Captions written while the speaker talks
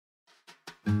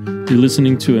You're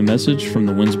listening to a message from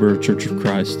the Winsboro Church of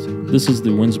Christ. This is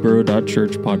the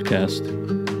Winsboro.Church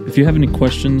podcast. If you have any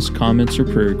questions, comments, or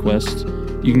prayer requests,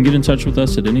 you can get in touch with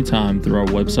us at any time through our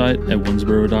website at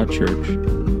Winsboro.Church.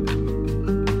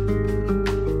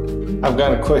 I've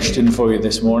got a question for you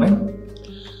this morning.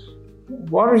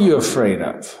 What are you afraid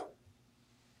of?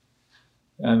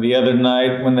 And the other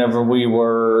night, whenever we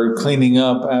were cleaning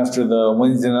up after the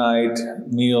Wednesday night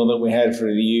meal that we had for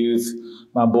the youth,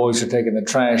 my boys were taking the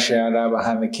trash out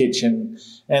behind the kitchen.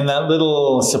 And that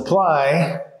little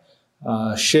supply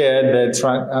shed that's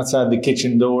right outside the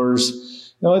kitchen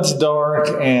doors, it's dark,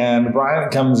 and Brian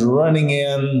comes running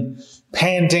in,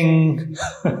 panting,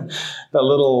 the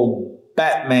little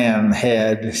Batman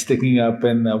head sticking up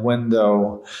in the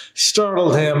window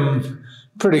startled him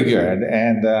pretty good,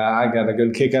 and I got a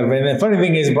good kick out of it. And the funny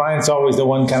thing is, Brian's always the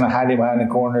one kind of hiding behind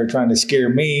the corner trying to scare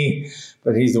me,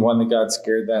 but he's the one that got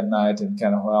scared that night, and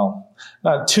kind of,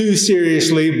 not too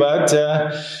seriously, but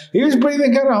he was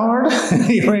breathing kind of hard.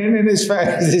 He ran in as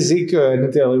fast as he could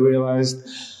until he realized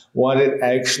what it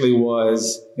actually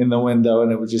was in the window,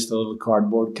 and it was just a little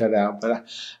cardboard cutout. But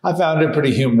I found it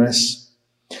pretty humorous.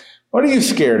 What are you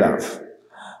scared of?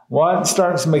 What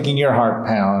starts making your heart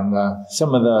pound?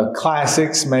 Some of the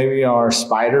classics maybe are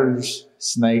spiders,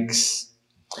 snakes,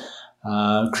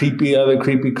 creepy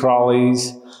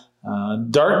crawlies.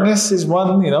 Darkness is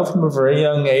one, from a very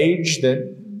young age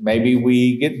that maybe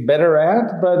we get better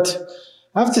at. But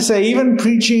I have to say, even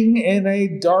preaching in a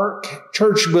dark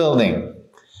church building,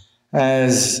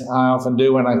 as I often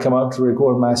do when I come up to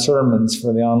record my sermons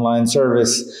for the online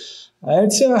service,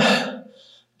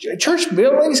 church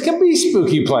buildings can be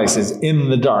spooky places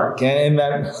in the dark, and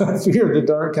that fear of the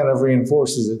dark kind of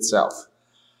reinforces itself.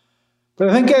 But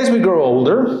I think as we grow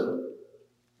older,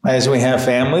 as we have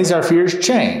families, our fears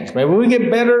change. Maybe we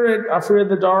get better at our fear of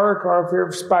the dark or our fear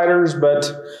of spiders,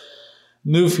 but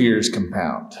new fears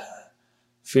compound.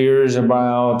 Fears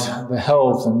about the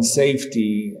health and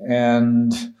safety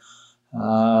and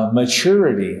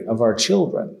maturity of our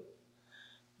children.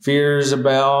 Fears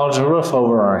about a roof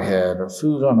over our head or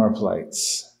food on our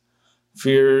plates.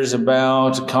 Fears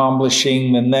about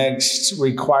accomplishing the next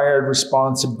required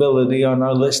responsibility on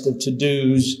our list of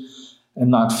to-dos and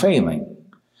not failing.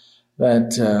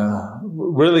 That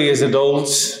really as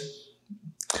adults,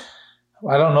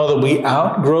 I don't know that we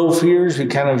outgrow fears. We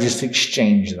kind of just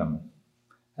exchange them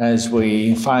as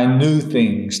we find new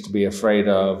things to be afraid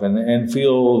of and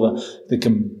feel the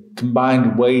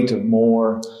combined weight of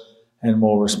more and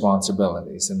more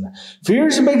responsibilities. And fear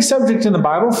is a big subject in the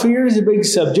Bible. Fear is a big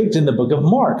subject in the book of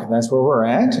Mark. And that's where we're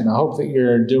at. And I hope that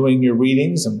you're doing your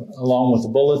readings along with the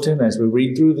bulletin as we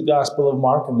read through the Gospel of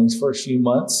Mark in these first few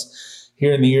months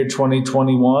here in the year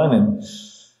 2021 and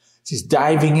just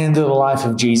diving into the life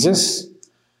of Jesus.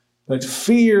 But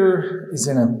fear is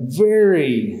in a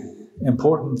very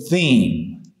important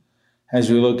theme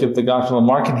as we look at the Gospel of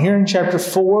Mark. And here in chapter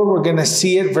 4, we're going to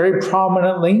see it very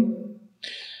prominently.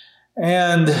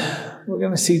 And we're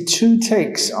going to see two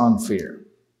takes on fear.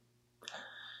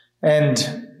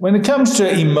 And when it comes to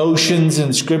emotions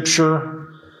in Scripture,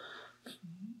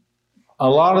 a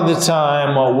lot of the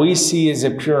time what we see as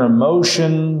a pure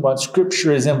emotion, what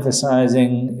Scripture is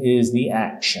emphasizing is the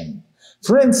action.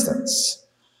 For instance,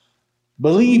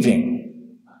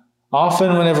 believing.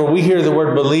 Often whenever we hear the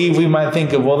word believe, we might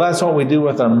think of, that's what we do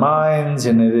with our minds,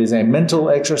 and it is a mental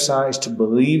exercise to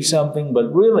believe something,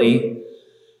 but really,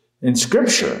 in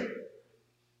Scripture,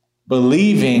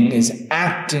 believing is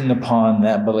acting upon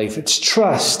that belief. It's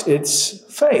trust. It's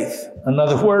faith.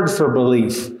 Another word for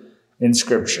belief in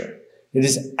Scripture. It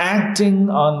is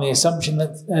acting on the assumption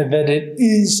that it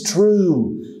is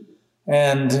true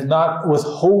and not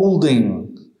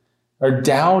withholding or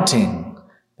doubting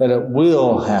that it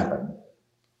will happen.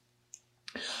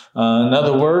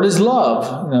 Another word is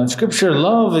love. In Scripture,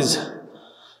 love is...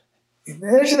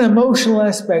 there's an emotional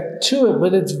aspect to it,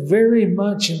 but it's very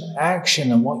much an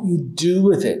action and what you do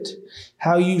with it,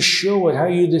 how you show it, how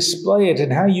you display it,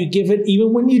 and how you give it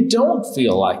even when you don't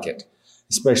feel like it,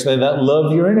 especially that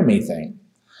love your enemy thing.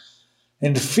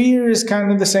 And fear is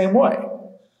kind of the same way.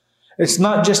 It's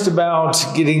not just about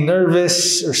getting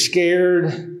nervous or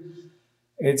scared.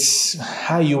 It's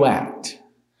how you act.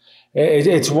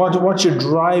 It's what's your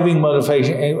driving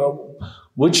motivation.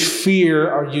 Which fear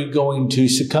are you going to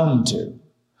succumb to?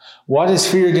 What is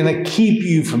fear going to keep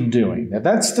you from doing? Now,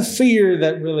 that's the fear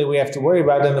that really we have to worry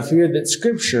about, and the fear that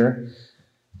Scripture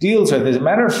deals with. As a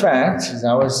matter of fact, as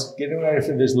I was getting ready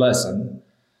for this lesson,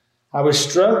 I was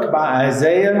struck by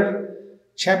Isaiah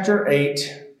chapter 8,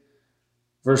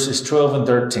 verses 12 and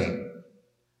 13.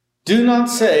 Do not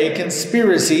say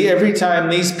conspiracy every time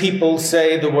these people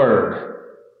say the word.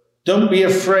 Don't be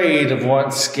afraid of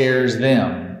what scares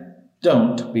them.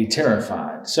 Don't be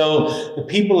terrified. So the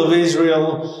people of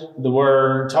Israel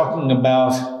were talking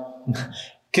about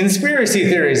conspiracy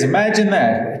theories. Imagine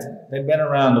that. They've been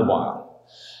around a while.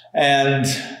 And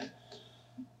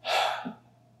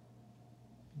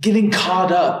getting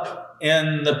caught up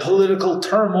in the political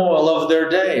turmoil of their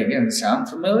day. Again, sound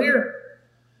familiar?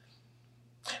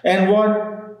 And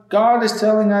what God is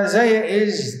telling Isaiah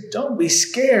is, don't be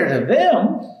scared of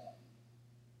them.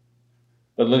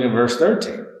 But look at verse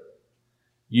 13.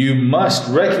 You must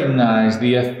recognize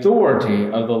the authority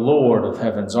of the Lord of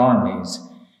heaven's armies.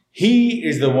 He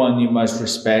is the one you must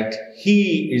respect.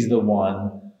 He is the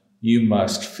one you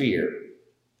must fear.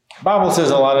 The Bible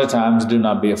says a lot of times, do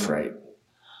not be afraid.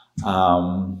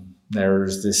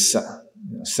 There's this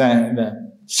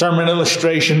sermon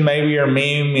illustration, maybe, or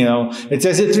meme, it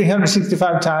says it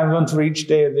 365 times, one for each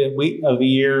day of the week of the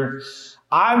year.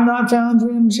 I've not found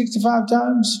 365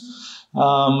 times.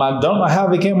 I don't know how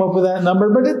they came up with that number,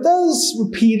 but it does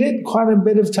repeat it quite a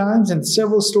bit of times in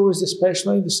several stories,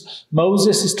 especially.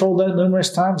 Moses is told that numerous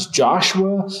times.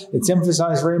 Joshua, it's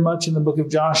emphasized very much in the book of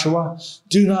Joshua.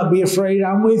 Do not be afraid,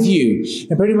 I'm with you.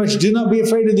 And pretty much, do not be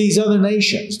afraid of these other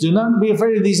nations. Do not be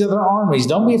afraid of these other armies.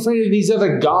 Don't be afraid of these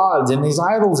other gods and these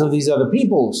idols of these other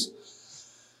peoples.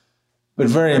 But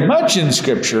very much in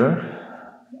Scripture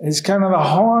is kind of a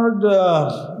hard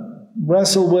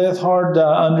wrestle with, hard to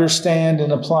understand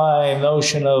and apply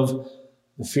notion of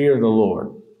the fear of the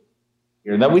Lord.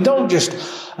 That we don't just,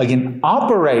 again,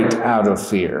 operate out of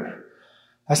fear.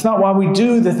 That's not why we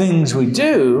do the things we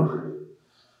do,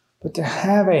 but to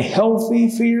have a healthy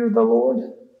fear of the Lord,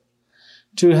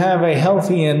 to have a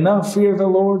healthy enough fear of the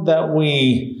Lord that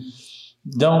we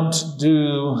don't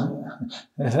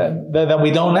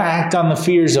act on the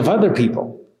fears of other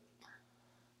people.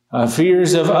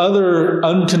 Fears of other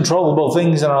uncontrollable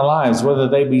things in our lives, whether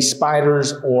they be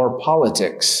spiders or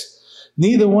politics.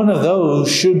 Neither one of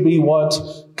those should be what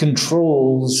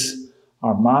controls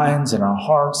our minds and our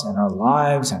hearts and our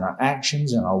lives and our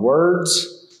actions and our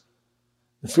words.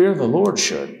 The fear of the Lord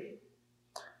should,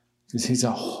 because He's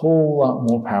a whole lot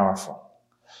more powerful.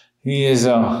 He is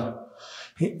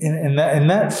and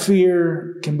that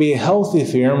fear can be a healthy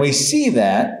fear, and we see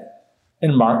that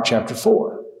in Mark chapter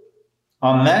 4.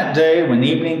 On that day, when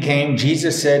evening came,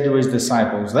 Jesus said to his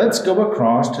disciples, let's go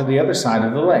across to the other side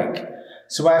of the lake.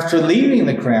 So after leaving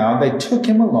the crowd, they took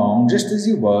him along just as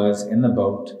he was in the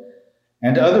boat,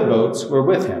 and other boats were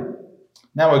with him.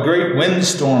 Now a great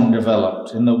windstorm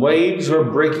developed, and the waves were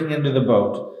breaking into the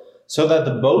boat, so that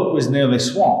the boat was nearly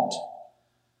swamped.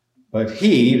 But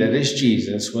he, that is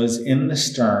Jesus, was in the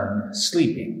stern,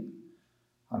 sleeping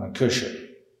on a cushion.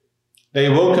 They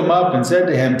woke him up and said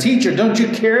to him, Teacher, don't you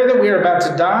care that we are about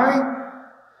to die?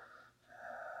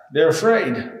 They're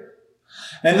afraid.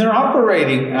 And they're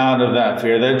operating out of that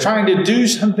fear. They're trying to do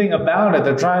something about it.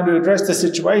 They're trying to address the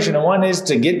situation. And one is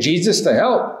to get Jesus to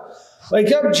help.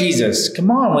 Wake up, Jesus. Come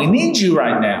on, we need you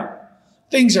right now.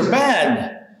 Things are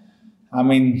bad. I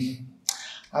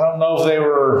don't know if they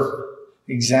were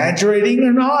exaggerating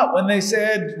or not when they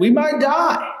said, we might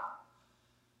die.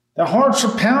 Their hearts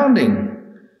are pounding.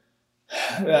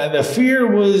 The fear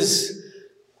was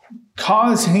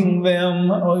causing them,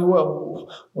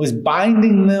 was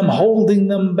binding them, holding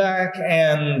them back,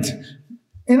 and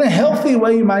in a healthy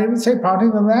way, you might even say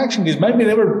prompting them to action, because maybe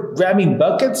they were grabbing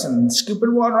buckets and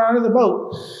scooping water out of the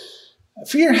boat.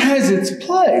 Fear has its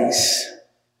place,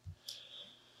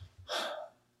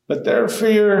 but their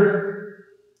fear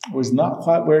was not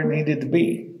quite where it needed to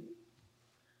be.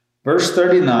 Verse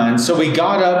 39, so he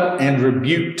got up and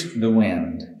rebuked the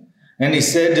wind. And he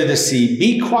said to the sea,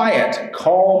 be quiet,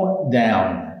 calm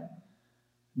down.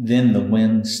 Then the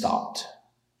wind stopped,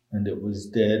 and it was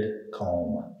dead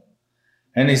calm.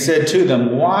 And he said to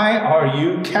them, why are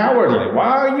you cowardly?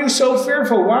 Why are you so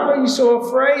fearful? Why are you so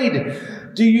afraid?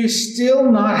 Do you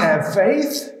still not have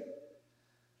faith?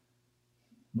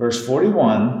 Verse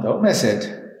 41, don't miss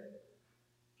it.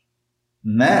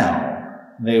 Now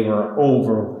they were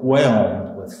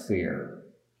overwhelmed with fear,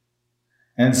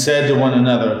 and said to one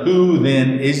another, who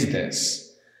then is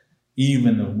this?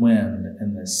 Even the wind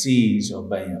and the seas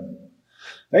obey him.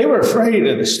 They were afraid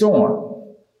of the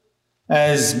storm,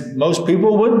 as most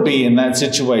people would be in that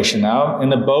situation, out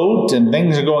in a boat and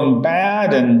things are going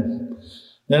bad and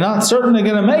they're not certain they're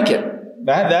going to make it.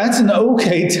 That's an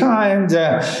okay time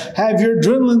to have your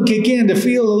adrenaline kick in, to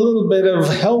feel a little bit of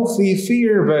healthy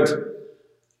fear, but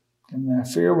and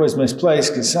that fear was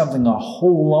misplaced because something a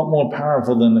whole lot more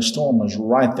powerful than the storm was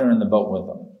right there in the boat with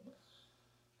them.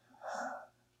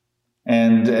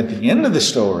 And at the end of the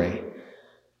story,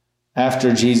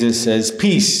 after Jesus says,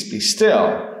 "Peace, be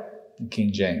still," in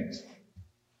King James,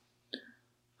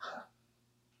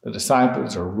 the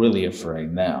disciples are really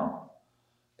afraid now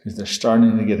because they're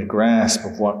starting to get a grasp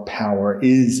of what power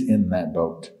is in that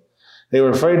boat. They were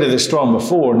afraid of the storm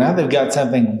before. Now they've got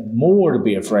something more to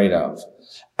be afraid of,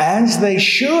 as they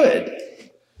should.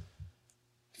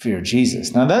 Fear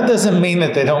Jesus. Now that doesn't mean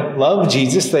that they don't love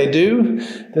Jesus. They do.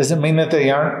 Doesn't mean that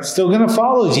they aren't still going to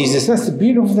follow Jesus. That's the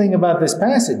beautiful thing about this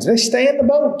passage. They stay in the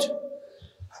boat.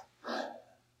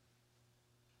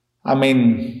 I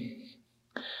mean,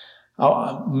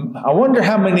 I wonder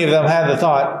how many of them had the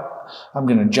thought, "I'm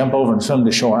going to jump over and swim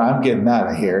to shore. I'm getting out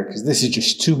of here because this is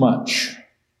just too much.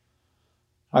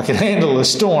 I can handle the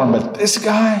storm, but this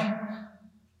guy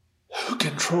who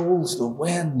controls the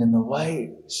wind and the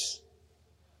waves,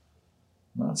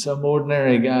 not some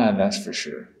ordinary guy, that's for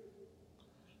sure.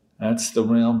 That's the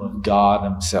realm of God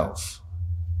himself."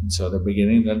 And so they're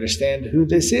beginning to understand who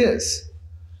this is.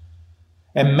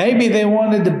 And maybe they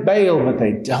wanted to bail, but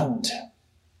they don't.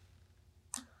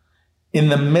 In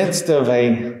the midst of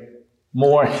a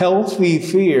more healthy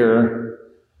fear,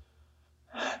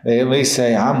 they at least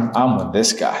say, I'm with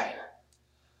this guy.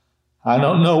 I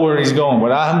don't know where he's going,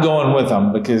 but I'm going with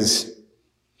him because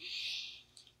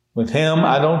with him,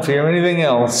 I don't fear anything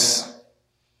else,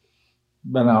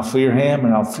 but I'll fear him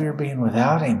and I'll fear being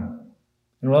without him.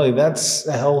 And really, that's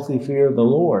a healthy fear of the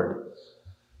Lord,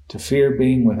 to fear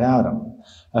being without him.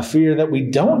 A fear that we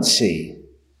don't see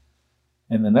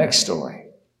in the next story.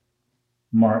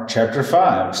 Mark chapter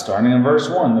 5, starting in verse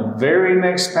 1, the very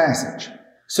next passage.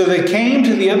 "So they came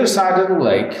to the other side of the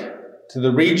lake, to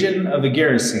the region of the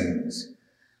Gerasenes.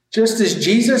 Just as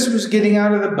Jesus was getting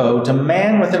out of the boat, a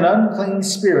man with an unclean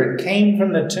spirit came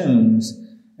from the tombs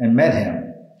and met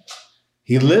him.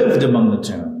 He lived among the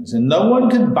tombs, and no one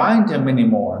could bind him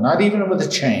anymore, not even with a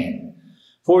chain.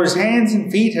 For his hands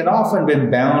and feet had often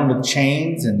been bound with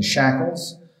chains and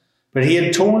shackles, but he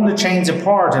had torn the chains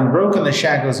apart and broken the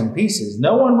shackles in pieces.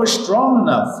 No one was strong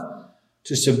enough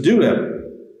to subdue him.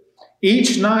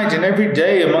 Each night and every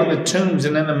day among the tombs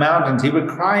and in the mountains, he would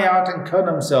cry out and cut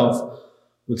himself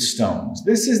with stones."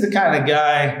 This is the kind of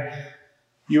guy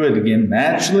you would again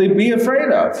naturally be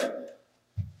afraid of.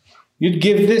 You'd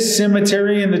give this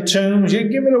cemetery and the tombs,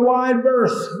 you'd give it a wide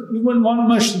berth. You wouldn't want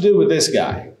much to do with this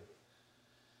guy.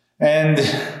 And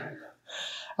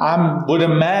I would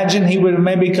imagine he would have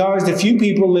maybe caused a few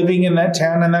people living in that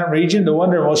town and that region to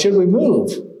wonder, well, should we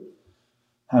move?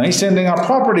 He's sending our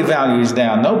property values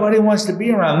down. Nobody wants to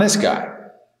be around this guy.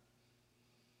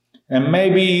 And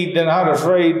maybe they're not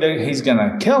afraid that he's going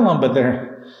to kill them, but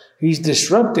he's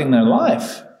disrupting their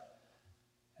life.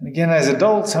 And again, as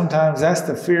adults, sometimes that's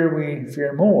the fear we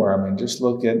fear more. I mean, just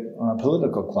look at our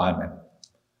political climate.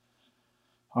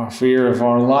 Our fear of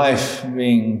our life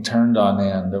being turned on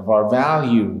end, of our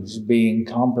values being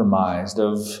compromised,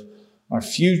 of our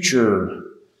future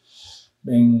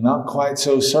being not quite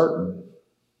so certain.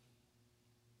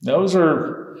 Those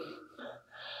are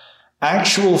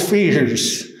actual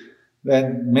fears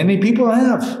that many people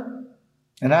have.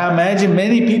 And I imagine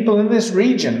many people in this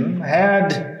region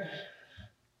had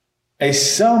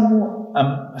some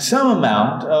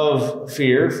amount of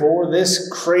fear for this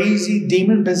crazy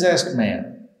demon-possessed man.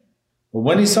 But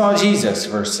when he saw Jesus,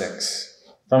 verse 6,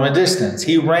 from a distance,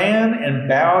 he ran and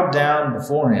bowed down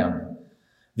before him.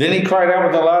 Then he cried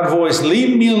out with a loud voice,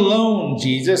 "Leave me alone,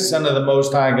 Jesus, Son of the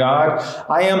Most High God.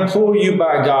 I implore you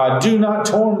by God, do not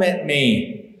torment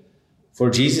me." For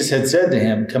Jesus had said to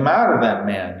him, "Come out of that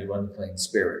man, you unclean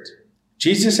spirit."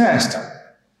 Jesus asked him.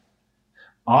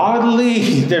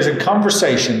 Oddly, there's a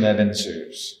conversation that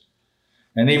ensues,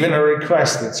 and even a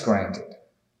request that's granted.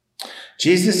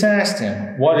 Jesus asked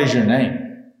him, "What is your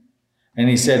name?" And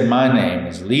he said, "My name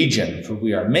is Legion, for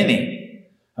we are many."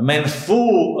 A man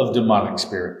full of demonic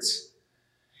spirits.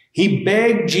 He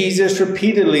begged Jesus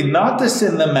repeatedly not to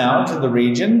send them out to the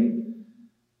region.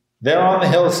 There on the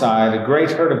hillside, a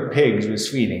great herd of pigs was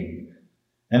feeding.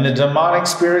 And the demonic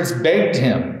spirits begged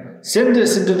him, "Send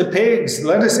us into the pigs,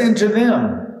 let us enter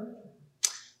them."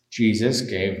 Jesus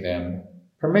gave them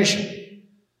permission.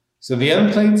 So the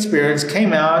unclean spirits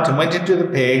came out and went into the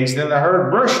pigs. Then the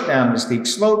herd rushed down the steep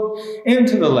slope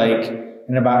into the lake,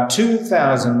 and about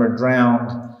 2,000 were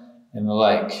drowned in the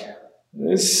lake.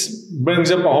 This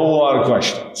brings up a whole lot of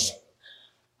questions.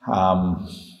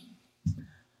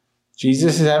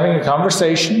 Jesus is having a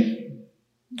conversation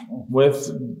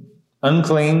with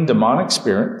unclean demonic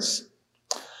spirits,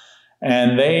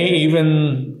 and they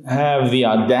even have the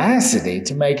audacity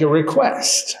to make a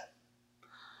request.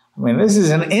 I mean, this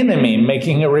is an enemy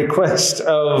making a request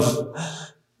of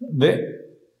the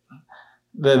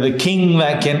king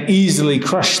that can easily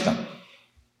crush them.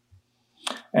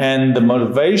 And the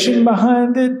motivation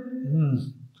behind it,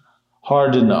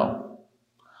 hard to know.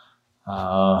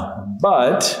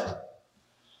 But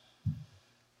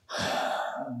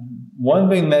one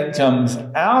thing that comes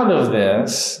out of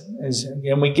this is,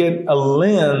 again, we get a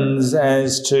lens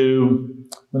as to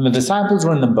when the disciples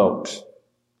were in the boat,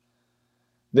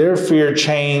 their fear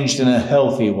changed in a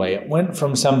healthy way. It went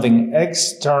from something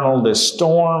external, the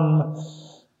storm,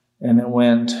 and it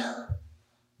went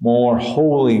more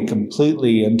wholly,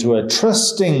 completely into a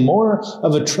trusting, more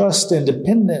of a trust and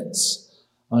dependence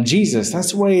on Jesus.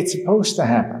 That's the way it's supposed to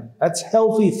happen. That's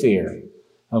healthy fear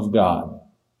of God.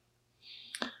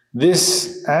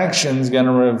 This action is going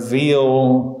to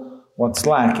reveal what's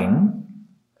lacking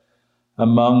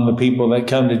among the people that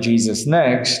come to Jesus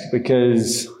next,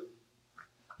 because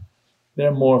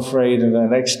they're more afraid of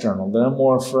that external. They're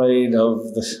more afraid of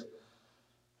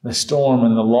the storm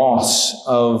and the loss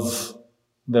of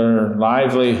their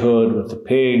livelihood with the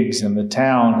pigs and the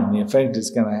town and the effect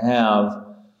it's going to have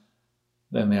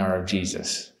than they are of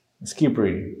Jesus. Let's keep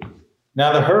reading.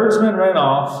 Now the herdsmen ran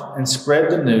off and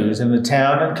spread the news in the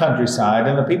town and countryside,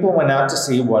 and the people went out to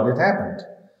see what had happened.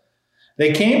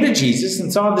 They came to Jesus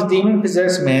and saw the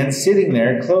demon-possessed man sitting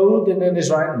there, clothed and in his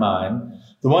right mind,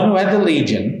 the one who had the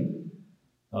legion.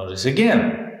 Notice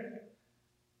again,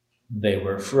 they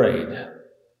were afraid.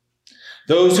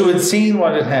 Those who had seen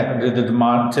what had happened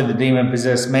to the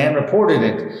demon-possessed man reported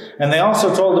it, and they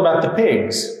also told about the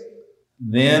pigs.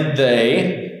 Then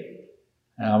they,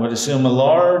 I would assume a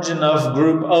large enough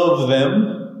group of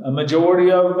them, a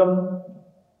majority of them,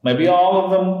 maybe all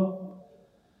of them,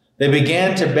 they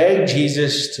began to beg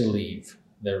Jesus to leave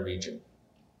their region.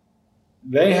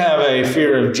 They have a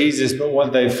fear of Jesus, but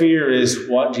what they fear is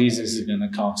what Jesus is going to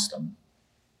cost them.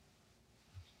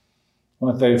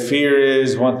 What they fear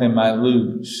is what they might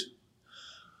lose.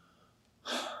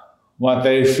 What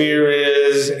they fear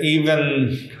is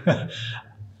even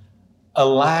a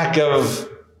lack of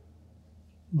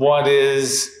what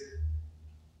is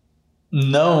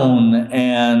known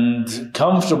and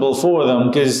comfortable for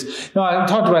them. Because I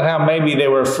talked about how maybe they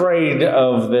were afraid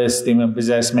of this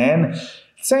demon-possessed man. At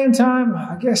the same time,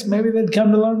 I guess maybe they'd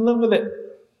come to learn to live with it.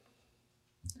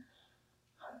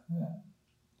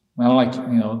 Well, like,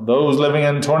 those living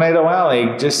in Tornado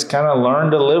Alley just kind of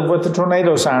learn to live with the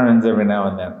tornado sirens every now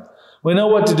and then. We know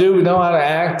what to do. We know how to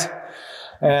act.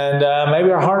 And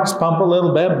maybe our hearts pump a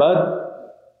little bit,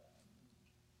 but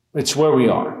it's where we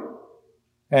are.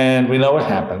 And we know what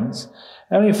happens.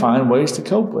 And we find ways to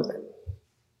cope with it.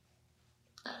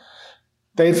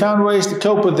 They found ways to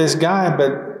cope with this guy,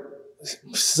 but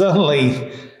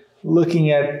suddenly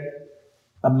looking at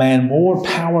a man more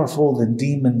powerful than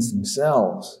demons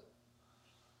themselves,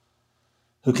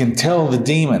 who can tell the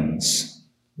demons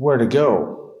where to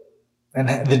go.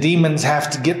 And the demons have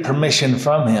to get permission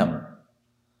from him.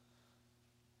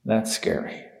 That's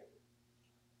scary.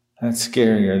 That's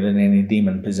scarier than any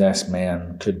demon-possessed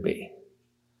man could be.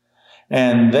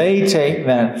 And they take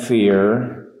that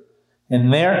fear,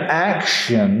 and their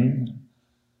action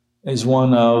is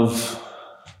one of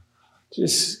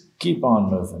just keep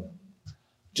on moving.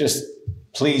 Just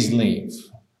please leave.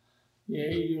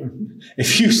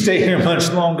 If you stay here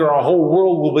much longer, our whole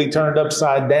world will be turned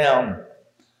upside down.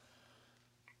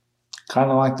 Kind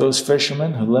of like those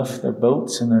fishermen who left their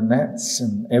boats and their nets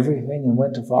and everything and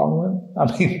went to follow him.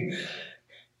 I mean,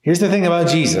 here's the thing about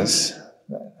Jesus.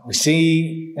 We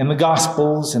see in the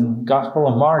Gospels, and Gospel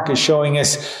of Mark is showing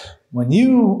us, when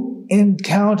you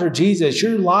encounter Jesus,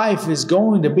 your life is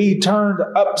going to be turned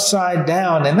upside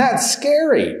down, and that's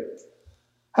scary.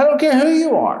 I don't care who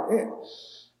you are.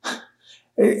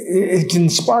 It can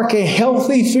spark a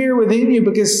healthy fear within you,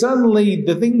 because suddenly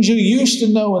the things you used to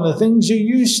know and the things you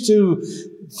used to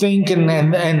think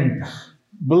and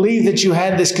believe that you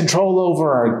had this control over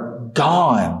are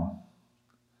gone.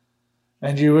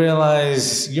 And you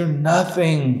realize you're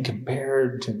nothing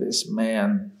compared to this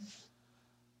man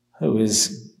who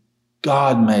is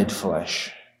God made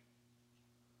flesh,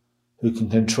 who can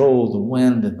control the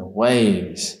wind and the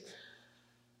waves,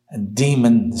 and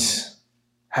demons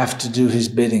have to do his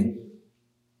bidding.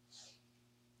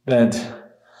 That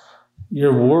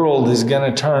your world is going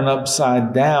to turn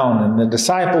upside down. And the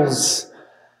disciples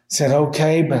said,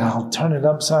 okay, but I'll turn it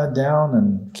upside down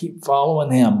and keep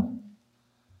following him.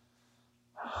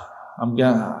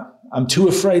 I'm too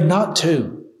afraid not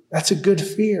to. That's a good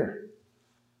fear.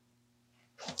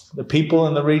 The people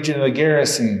in the region of the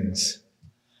Gerasenes,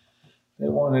 they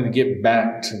wanted to get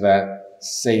back to that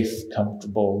safe,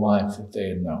 comfortable life that they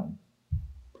had known.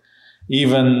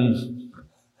 Even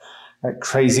that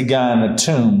crazy guy in the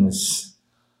tomb is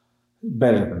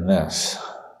better than this.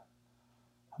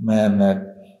 A man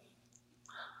that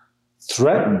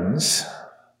threatens,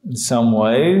 in some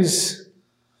ways,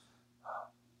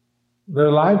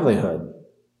 their livelihood.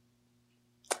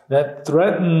 That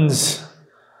threatens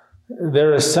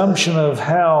their assumption of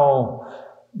how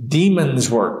demons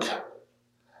work.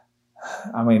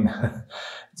 I mean,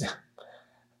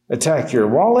 attack your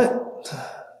wallet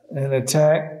and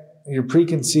attack your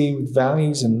preconceived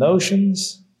values and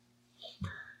notions.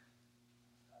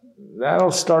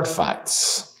 That'll start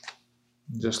fights.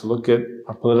 Just look at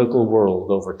our political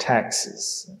world over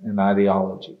taxes and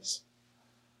ideologies.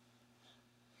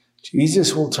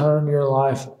 Jesus will turn your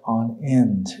life on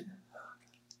end.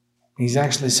 He's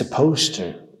actually supposed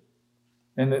to.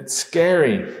 And it's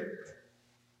scary.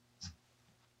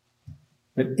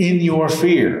 But in your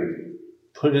fear,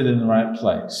 put it in the right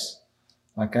place.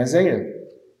 Like Isaiah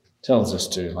tells us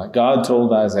to, like God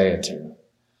told Isaiah to.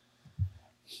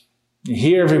 You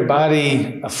hear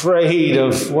everybody afraid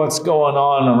of what's going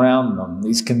on around them,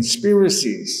 these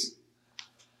conspiracies.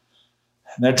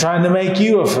 And they're trying to make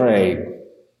you afraid.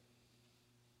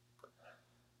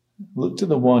 Look to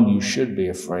the one you should be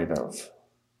afraid of,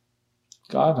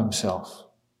 God Himself.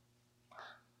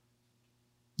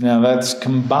 Now that's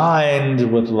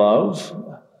combined with love.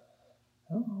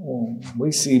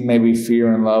 We see maybe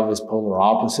fear and love as polar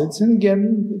opposites. And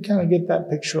again, we kind of get that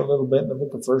picture a little bit in the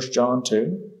book of 1 John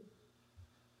 2.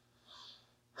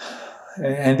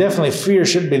 And definitely fear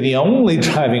shouldn't be the only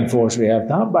driving force we have,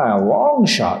 not by a long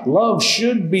shot. Love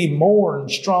should be more and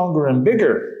stronger and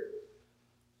bigger.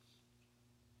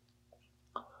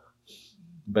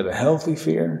 But a healthy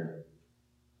fear,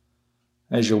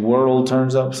 as your world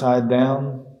turns upside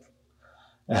down,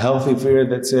 a healthy fear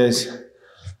that says,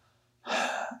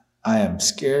 I am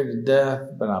scared to death,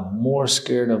 but I'm more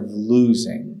scared of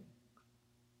losing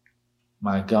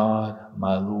my God,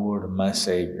 my Lord, and my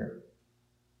Savior.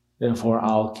 Therefore,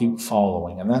 I'll keep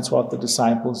following. And that's what the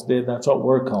disciples did. That's what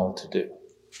we're called to do.